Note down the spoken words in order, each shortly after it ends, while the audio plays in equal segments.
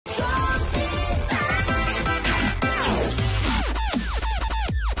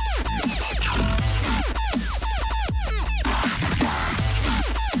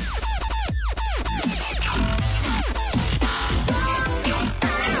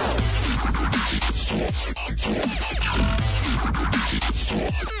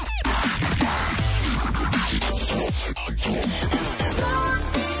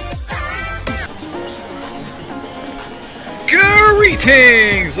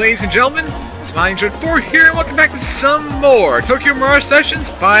Greetings, ladies and gentlemen. Smiling Dread 4 here, and welcome back to some more Tokyo Mirage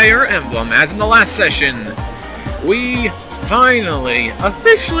Sessions Fire Emblem. As in the last session, we finally,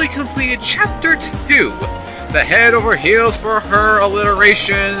 officially completed Chapter 2. The head over heels for her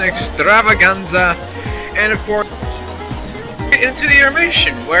alliteration extravaganza, and of course, into the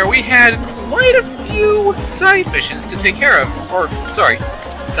intermission, where we had quite a few side missions to take care of. Or, sorry,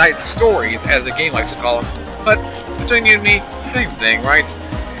 side stories, as the game likes to call them. But between you and me, same thing, right?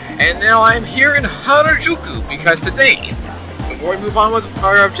 And now I'm here in Harajuku because today, before we move on with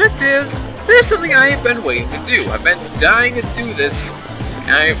our objectives, there's something I've been waiting to do. I've been dying to do this,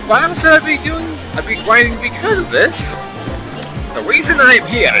 and I finally said I'd be grinding because of this. The reason I'm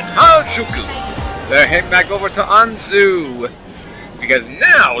here in Harajuku, we're heading back over to Anzu, because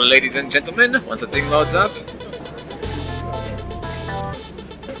now, ladies and gentlemen, once the thing loads up,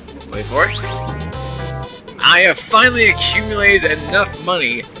 wait for it. I have finally accumulated enough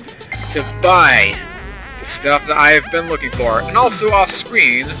money to buy the stuff that I have been looking for. And also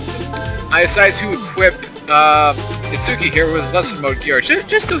off-screen, I decided to equip Itsuki here with lesson mode gear,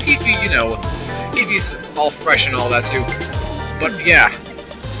 just so he'd be, you know, he'd be all fresh and all that too. But yeah,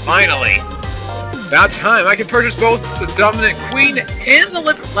 finally, about time I can purchase both the Dominant Queen and the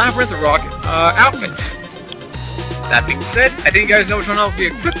Labyrinth Rock outfits. That being said, I think you guys know which one I'll be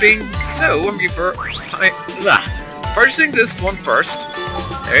equipping, so I'm going to be purchasing this one first.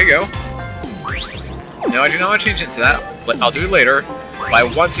 There you go. No, I do not want to change into that, but I'll do it later. But I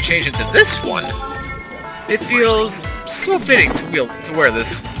want to change into this one. It feels so fitting to wear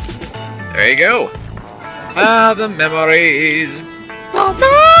this. There you go. Ah, the memories. The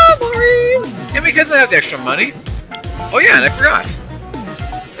memories! And because I have the extra money... Oh yeah, and I forgot.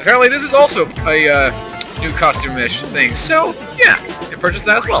 Apparently this is also a new costume-ish thing, so yeah, I purchased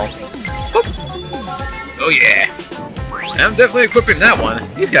that as well. Whoop. Oh yeah. I'm definitely equipping that one.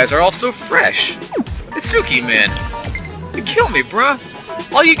 These guys are all so fresh. Itsuki, man. You kill me, bruh.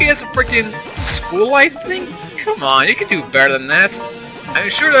 All you get is a freaking school life thing? Come on, you can do better than that. I'm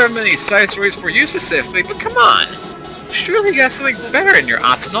sure there are many side stories for you specifically, but come on. Surely you got something better in your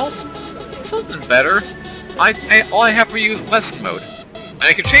arsenal. Something better. All I have for you is lesson mode. And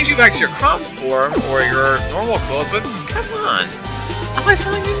I can change you back to your crom form or your normal clothes, but come on. I want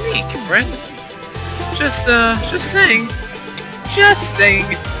something unique, friend. Just saying. Just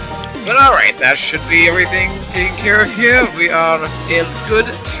saying. But alright, that should be everything taken care of here. We are good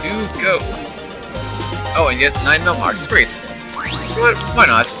to go. Oh, and yet 9 mil marks. Great. Why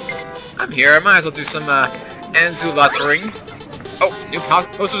not? I'm here. I might as well do some Anzu lottering. Oh, new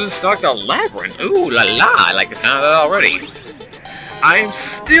posters in stock. The Labyrinth. Ooh la la. I like the sound of that already. I'm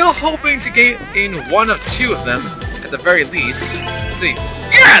still hoping to get in one of 2 of them, at the very least. Let's see.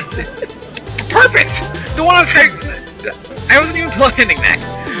 Yeah! Perfect! The one I wasn't even planning that.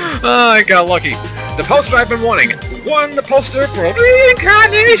 Oh, I got lucky. The poster I've been wanting. Won the poster for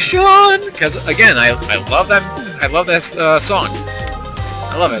Reincarnation! Because, again, I love that. I love that song.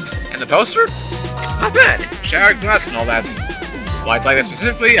 I love it. And the poster? Not bad. Showered glass and all that. Why it's like that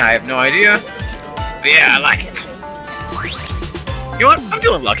specifically, I have no idea. But yeah, I like it. You know what? I'm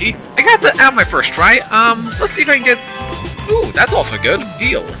feeling lucky. I got that out my first try. Let's see if I can get... Ooh, that's also good.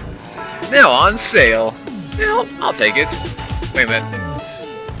 Deal. Now on sale. Yeah, I'll take it. Wait a minute.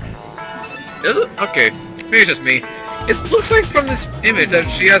 Is it? Okay. Maybe it's just me. It looks like from this image that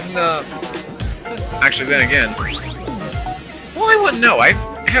she hasn't, Actually, then again... Well, I wouldn't know. I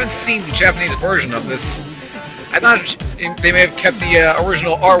haven't seen the Japanese version of this. I thought they may have kept the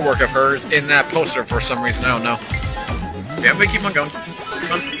original artwork of hers in that poster for some reason. I don't know. Yeah, but keep on going.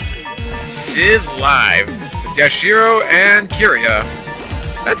 Come on. Civ Live with Yashiro and Kiria.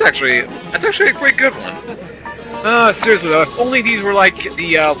 That's actually a quite good one. Seriously though, if only these were like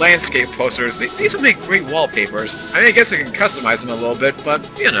the landscape posters, these would make great wallpapers. I mean, I guess I can customize them a little bit, but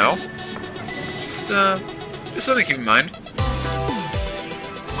you know, just something to keep in mind.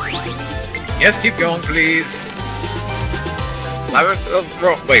 Yes, keep going, please. Labyrinth of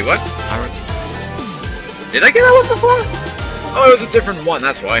Rome. Wait, what? Did I get that one before? Oh, it was a different one,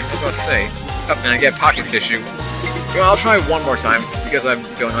 that's why. I was about to say. Oh, and I get pocket tissue. Well, I'll try one more time, because I'm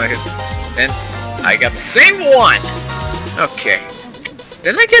feeling like it. And I got the same one! Okay.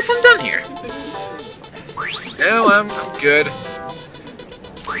 Then I guess I'm done here. No, I'm good.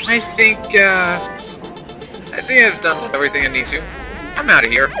 I think I've done everything I need to. I'm out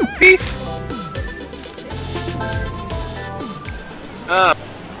of here. Peace!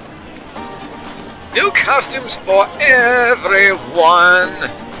 New costumes for everyone!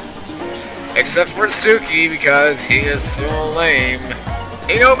 Except for Suki, because he is so lame.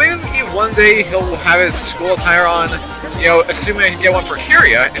 You know, maybe one day he'll have his school attire on, you know, assuming I can get one for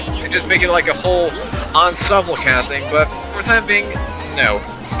Kiria, and just make it like a whole ensemble kind of thing, but for the time being, no.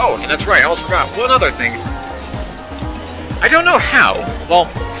 Oh, and that's right, I almost forgot one other thing. I don't know how. Well,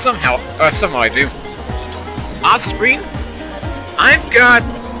 somehow I do. Off screen, I've got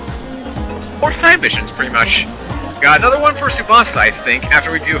 4 side missions, pretty much. Got another one for Tsubasa, I think,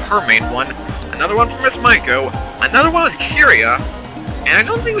 after we do her main one. Another one for Miss Maiko. Another one with Kiria. And I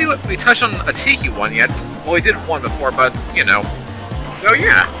don't think we touched on a Tiki one yet. Well, we did one before, but, you know. So,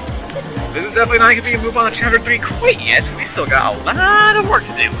 yeah. This is definitely not going to be a move on to Chapter 3 quite yet. We still got a lot of work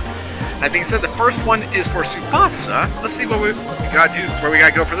to do. That being said, the first one is for Tsubasa. Let's see what we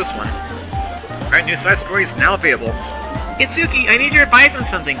gotta go for this one. Alright, new side story is now available. Itsuki, I need your advice on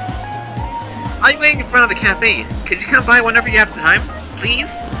something. I'm waiting in front of the cafe. Could you come by whenever you have the time,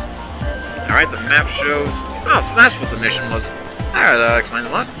 please? Alright, the map shows... Oh, so that's what the mission was. Alright, that explains a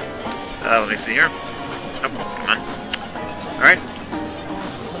lot. Let me see here. Oh, come on. Alright.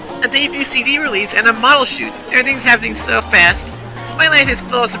 A debut CD release and a model shoot. Everything's happening so fast. My life is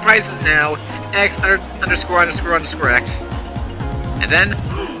full of surprises now. X underscore X. And then,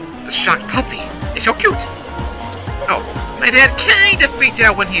 the shocked puppy. It's so cute. Oh, my dad kinda freaked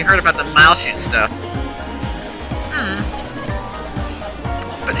out when he heard about the model shoot stuff.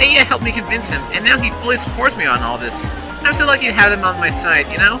 But Aya helped me convince him, and now he fully supports me on all this. I'm so lucky to have him on my side,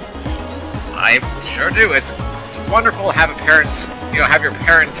 you know? I sure do. It's wonderful to have have your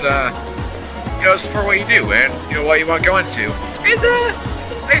parents, support what you do and, what you want to go into. It,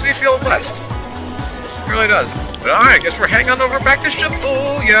 makes me feel blessed. It really does. But alright, I guess we're heading on over back to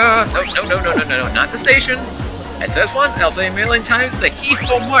Shibuya. No, not the station. I said this once, I'll say a million times, the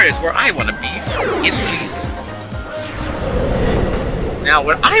He-Ho Mart is where I want to be. Yes, please. Now,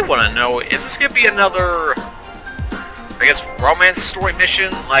 what I want to know, is this going to be another, I guess, romance story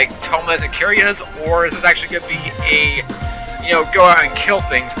mission like Toma's and Kiria's, or is this actually going to be a, go out and kill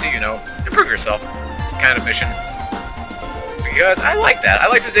things to, improve yourself kind of mission? Because I like that. I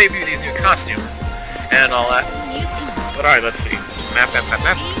like to debut these new costumes and all that. But alright, let's see. Map.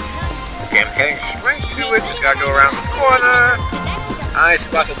 Okay, I'm heading straight to it. Just gotta go around this corner. Nice,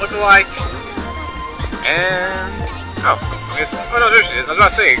 Tsubasa lookalike. And... oh, no, there she is. I was about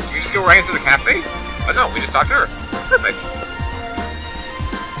to say, you just go right into the cafe? But no, we just talked to her. Perfect.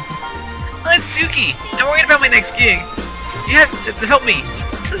 It's Suki. I'm worried about my next gig. You have to help me.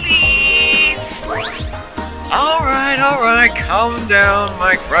 Please! Alright, calm down,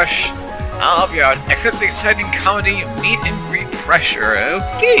 my crush. I'll help you out. Accept the exciting comedy meet and greet pressure.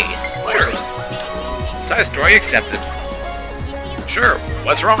 Okay, sure. Side story accepted. Sure,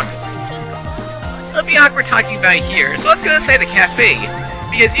 what's wrong? It'll be awkward talking about it here, so let's go inside the cafe.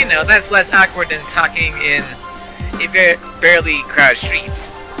 Because, that's less awkward than talking in a barely crowded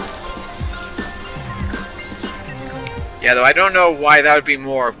streets. Yeah, though I don't know why that would be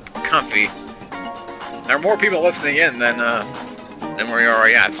more comfy. There are more people listening in than where you're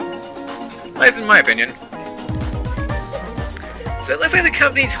already at. At least in my opinion. So it looks like the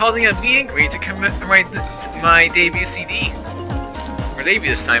company's holding a meet and greet to commemorate my debut CD. Or debut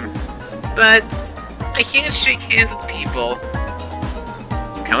this time. But I can't shake hands with people.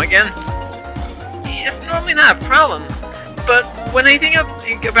 Come again? It's normally not a problem. But when I think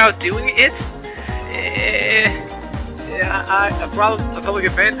about doing it, a public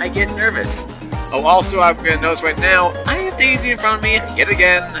event, I get nervous. Oh, also, I'm gonna notice right now, I have Daisy in front of me, yet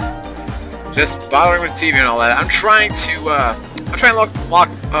again. Just bothering with TV and all that. I'm trying to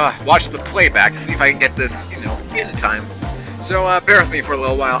watch the playback to see if I can get this, in time. So, bear with me for a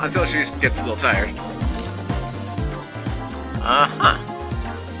little while, until she gets a little tired.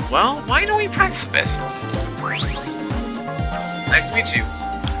 Well, why don't we practice a bit? Nice to meet you.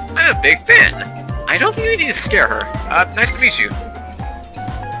 I'm a big fan. I don't think we need to scare her. Nice to meet you.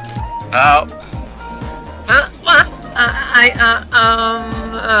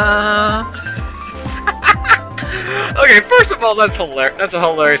 Okay, first of all, that's hilarious. That's a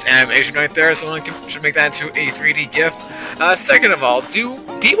hilarious animation right there. Someone should make that into a 3D GIF. Second of all, do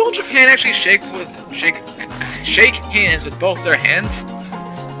people in Japan actually shake hands with both their hands?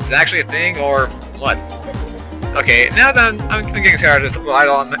 Is that actually a thing, or what? Okay, now that I'm getting tired of this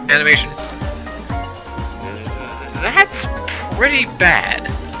idol animation. That's pretty bad.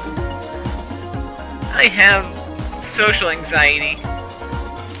 I have social anxiety.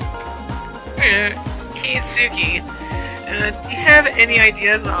 Hey Suki, do you have any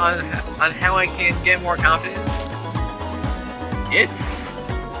ideas on how I can get more confidence? It's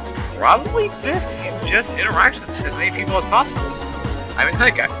probably best if you just interact with as many people as possible. I mean,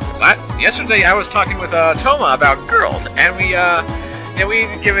 heck, yesterday I was talking with Toma about girls, and we and we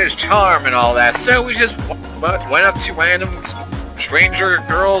need to give it his charm and all that, so we just went up to random stranger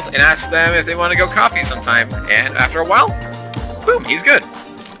girls and asked them if they want to go coffee sometime, and after a while, boom, he's good.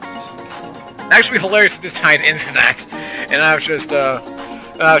 Actually hilarious this tied into that, and I was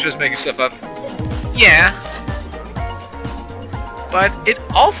just making stuff up. Yeah. But it'd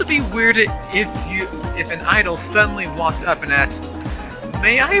also be weird if an idol suddenly walked up and asked,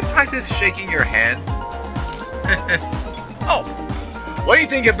 "May I practice shaking your hand?" Oh, what do you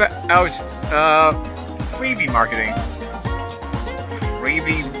think about freebie marketing?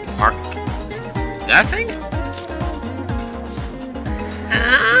 Freebie Is that a thing?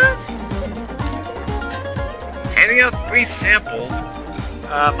 Handing out free samples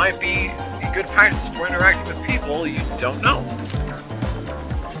might be a good practice for interacting with people you don't know.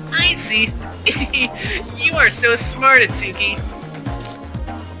 I see. You are so smart, Atsuki.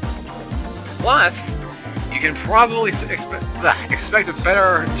 Plus, you can probably expect a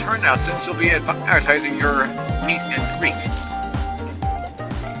better turnout since you'll be advertising your meet and greet.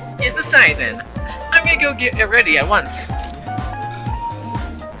 It's the sign then. I'm gonna go get it ready at once.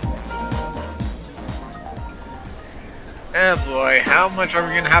 Oh boy, how much are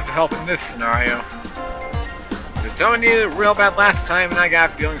we gonna have to help in this scenario? Because Tony needed it real bad last time, and I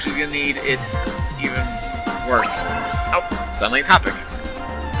got a feeling she's gonna need it even worse. Oh, suddenly a topic.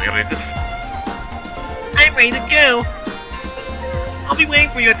 I'm gonna read this. I'm ready to go. I'll be waiting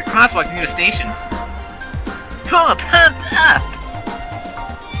for you at the crosswalk near the station. Cool, pumped up.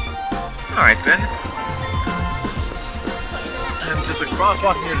 Alright then. Just a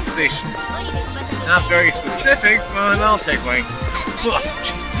crosswalk near the station. Not very specific, but I'll take one.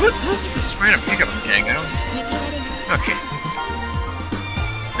 What's this random pickup I'm getting? Okay.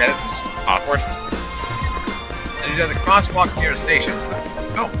 Yeah, this is awkward. And she's at the crosswalk near the station, so...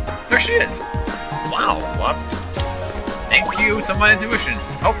 Oh, there she is! Wow, what? Thank you, some of my intuition.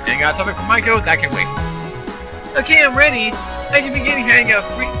 Oh, and got something from Maiko, that can wait. Okay, I'm ready. I can begin handing out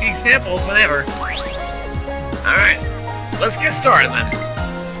free examples whenever. Alright, let's get started then.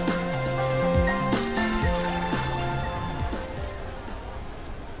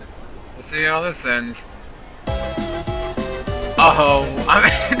 Let's see how this ends. Oh,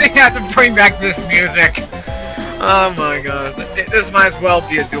 they have to bring back this music. Oh my god, this might as well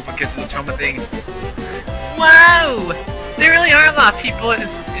be a duplicate of the Toma thing. Wow! There really are a lot of people in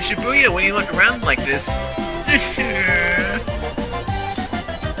Shibuya when you look around like this.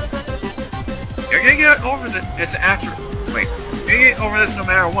 You're gonna get over this after... Wait, you're gonna get over this no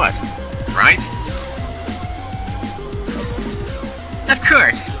matter what, right? Of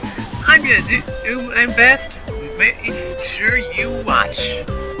course! I'm gonna do my best. Make sure you watch.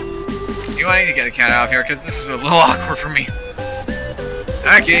 You know, I need to get a cat out of here, because this is a little awkward for me.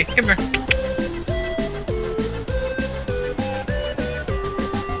 Okay, come here.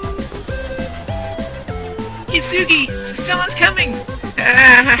 Itsuki! Someone's coming!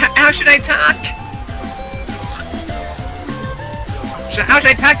 How should I talk? How should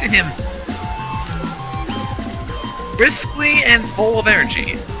I talk to him? Briskly and full of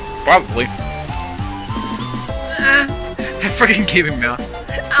energy. Probably. That freaking gaming mouth.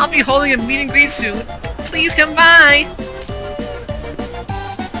 I'll be holding a meet and greet soon. Please come by!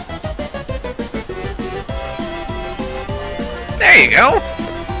 There you go!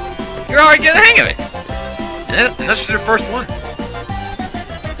 You're already getting the hang of it! And that's just your first one.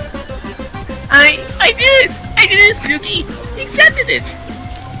 I did it! I did it, Suki! Accepted it!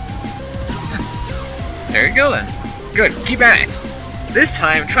 There you go then. Good, keep at it. This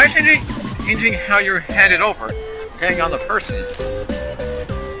time, try changing how you're handed over, depending on the person.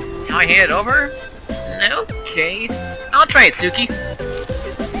 How I hand it over? Okay. I'll try it, Suki.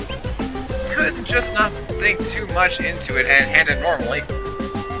 Could just not think too much into it and hand it normally.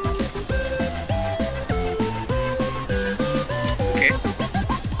 Okay.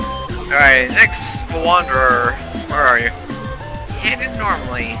 Alright, next Wanderer. Where are you? Hand it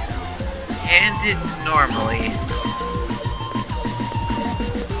normally. Hand it normally.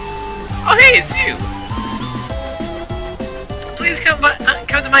 Oh hey, it's you! Please come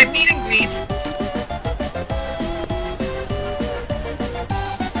to my meet and greet.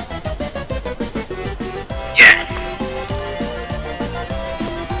 Yes!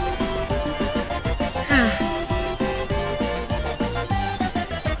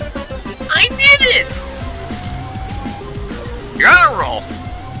 I did it! You're on a roll.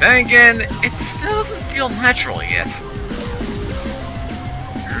 Then again, it still doesn't feel natural yet.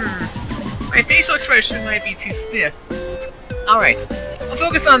 My facial expression might be too stiff. Alright, I'll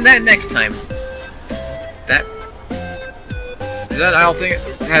focus on that next time. That I don't think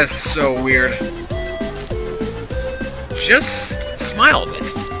that's so weird. just smile a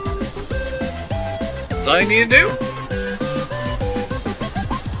bit. That's all you need to do.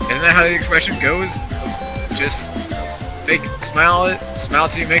 Isn't that how the expression goes? Just fake smile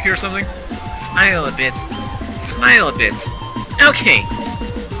till you make it or something? Smile a bit. Smile a bit. Okay.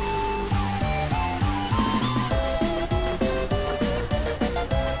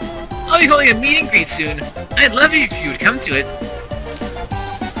 I'll be holding a meet and greet soon. I'd love it if you would come to it.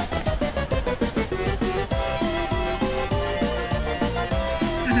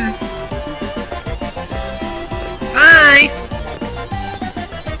 Bye!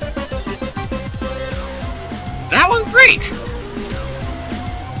 That went great!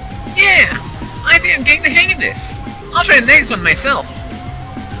 Yeah! I think I'm getting the hang of this. I'll try the next one myself.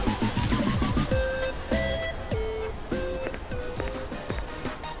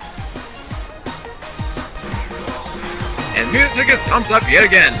 And music is pumped up yet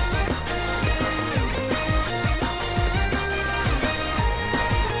again.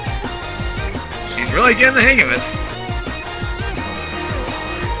 She's really getting the hang of it.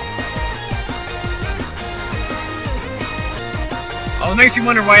 Well, it makes you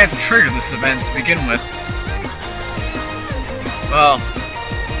wonder why it has to trigger this event to begin with. Well,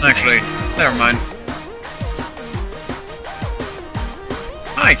 actually, never mind.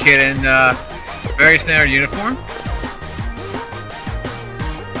 Hi, kid in very standard uniform.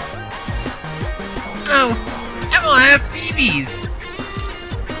 Oh, Emma, I have babies.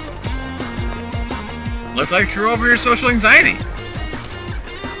 Looks like you're over your social anxiety.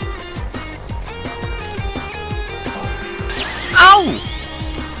 Oh!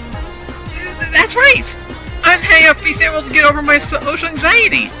 That's right! I was hanging out beset to get over my social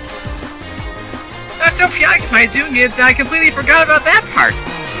anxiety. I was so preoccupied doing it that I completely forgot about that part.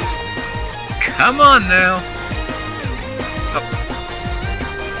 Come on now. Oh.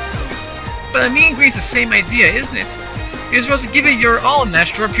 But a meet and greet's the same idea, isn't it? You're supposed to give it your all in that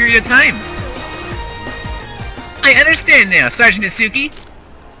short period of time. I understand now, Sergeant Isuki.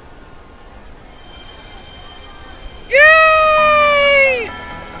 Yay!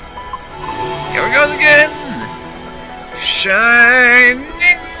 Here we go again!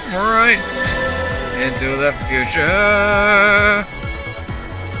 Shining bright into the future.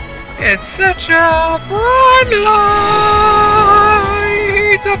 It's such a bright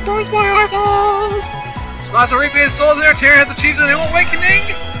light that burns my eyeballs. Sponsor Reaping Souls Entertainment has achieved a new awakening,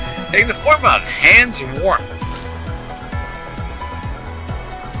 taking the form of Hands Warm.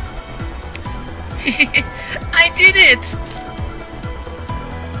 I did it!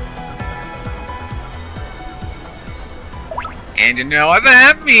 And you know what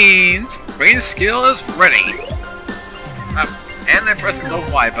that means! Brain skill is ready! And I press the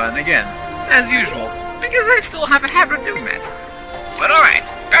Y button again, as usual, because I still have a habit of doing that. But alright,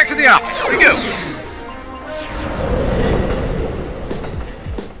 back to the office we go!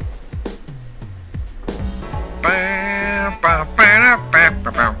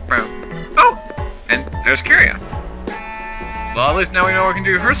 Oh! And there's Kiria. Well, at least now we know we can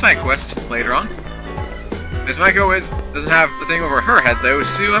do her side quests later on. Miss Maiko doesn't have the thing over her head though,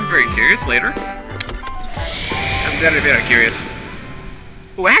 so I'm very curious later. I'm dead a bit curious.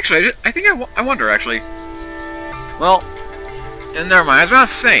 Oh, actually, I think I wonder actually. Well, and never mind. I was about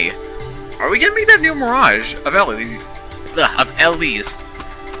to say, are we gonna make that new Mirage of Ellie's?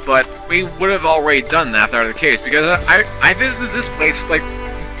 But we would have already done that if that were the case, because I visited this place like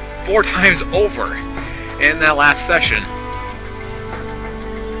 4 times over in that last session.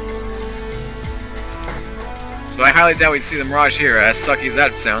 So I highly doubt we'd see the Mirage here, as sucky as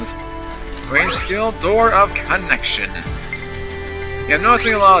that sounds. Range skill, Door of Connection. Yeah, I'm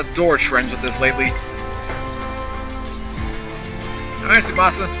noticing a lot of door trends with this lately. Alright,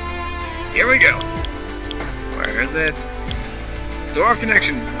 Tsubasa. Here we go. Where is it? Door of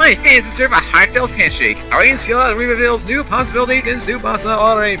Connection. My fans deserve a heartfelt handshake. Our range skill reveals new possibilities in Tsubasa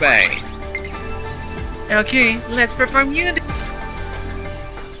already Bay. Okay, let's perform unity.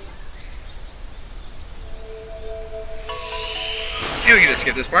 Yeah, we can just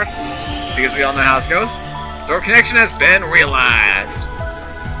skip this part, because we all know how this goes. Door connection has been realized.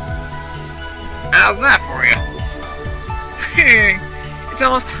 How's that for you? It's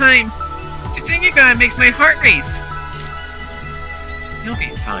almost time. Just thinking about it makes my heart race. You'll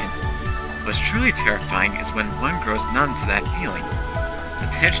be fine. What's truly terrifying is when one grows numb to that feeling. The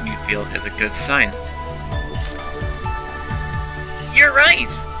tension you feel is a good sign. You're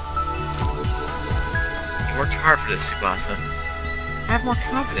right! You worked hard for this, Tsubasa. Have more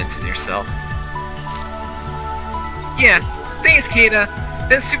confidence in yourself. Yeah, thanks, Keita.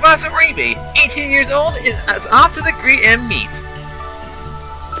 Then Tsubasa Oribe, 18 years old, is off to the greet and meet.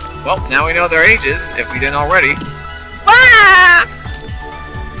 Well, now we know their ages, if we didn't already. What?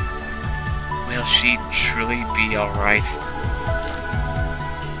 Will she truly be alright?